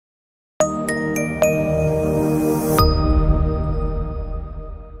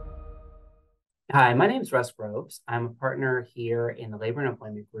Hi, my name is Russ Groves. I'm a partner here in the Labor and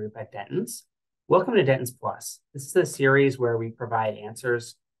Employment Group at Dentons. Welcome to Dentons Plus. This is a series where we provide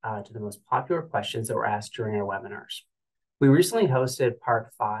answers to the most popular questions that were asked during our webinars. We recently hosted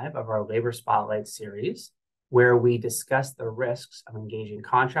part 5 of our Labor Spotlight series, where we discussed the risks of engaging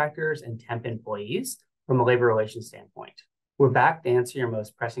contractors and temp employees from a labor relations standpoint. We're back to answer your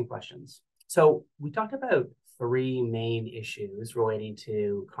most pressing questions. So we talked about 3 main issues relating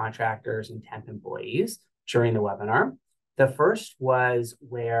to contractors and temp employees during the webinar. The first was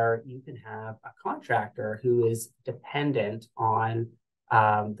where you can have a contractor who is dependent on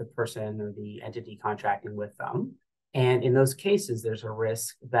the person or the entity contracting with them. And in those cases, there's a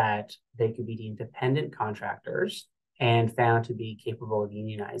risk that they could be deemed dependent contractors and found to be capable of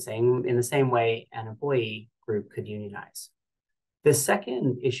unionizing in the same way an employee group could unionize. The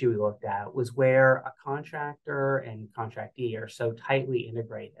second issue we looked at was where a contractor and contractee are so tightly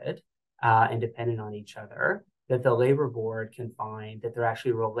integrated and dependent on each other that the labor board can find that they're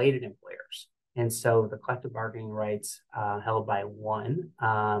actually related employers. And so the collective bargaining rights held by one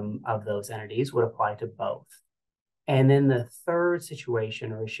of those entities would apply to both. And then the third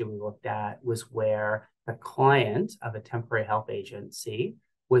situation or issue we looked at was where the client of a temporary help agency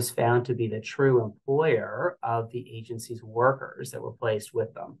was found to be the true employer of the agency's workers that were placed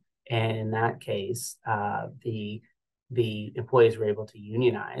with them. And in that case, the employees were able to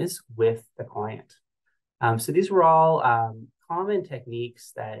unionize with the client. So these were all common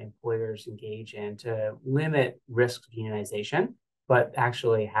techniques that employers engage in to limit risks of unionization, but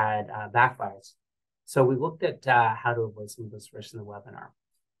actually had backfires. So we looked at how to avoid some of those risks in the webinar.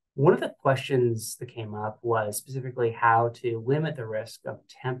 One of the questions that came up was specifically how to limit the risk of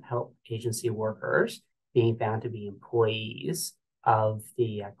temp help agency workers being found to be employees of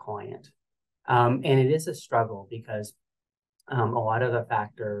the client. And it is a struggle because a lot of the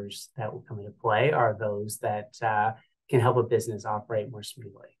factors that will come into play are those that can help a business operate more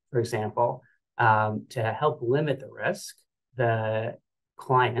smoothly. For example, to help limit the risk, the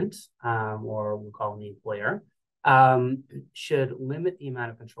client, or we'll call them the employer, should limit the amount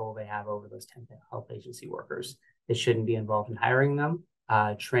of control they have over those temp help agency workers. It shouldn't be involved in hiring them,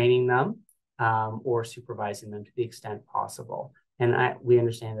 training them, or supervising them to the extent possible. And we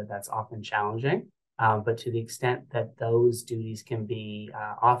understand that that's often challenging, but to the extent that those duties can be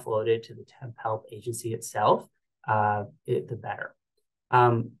offloaded to the temp help agency itself, the better.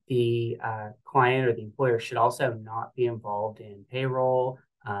 The client or the employer should also not be involved in payroll,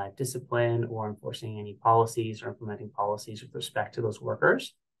 discipline, or enforcing any policies or implementing policies with respect to those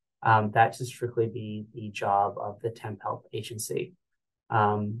workers. That should strictly be the job of the temp help agency.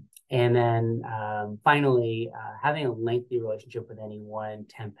 And then finally, having a lengthy relationship with any one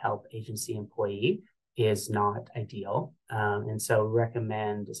temp help agency employee is not ideal. And so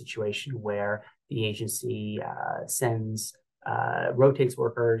recommend a situation where the agency rotates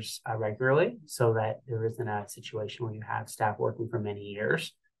workers regularly so that there isn't a situation where you have staff working for many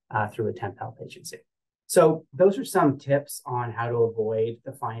years through a temp help agency. So those are some tips on how to avoid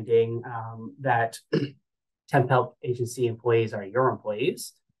the finding that temp help agency employees are your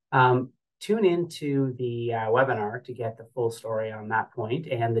employees. Tune into the webinar to get the full story on that point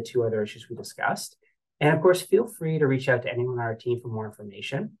and the 2 other issues we discussed. And of course, feel free to reach out to anyone on our team for more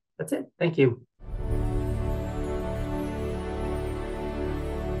information. That's it. Thank you.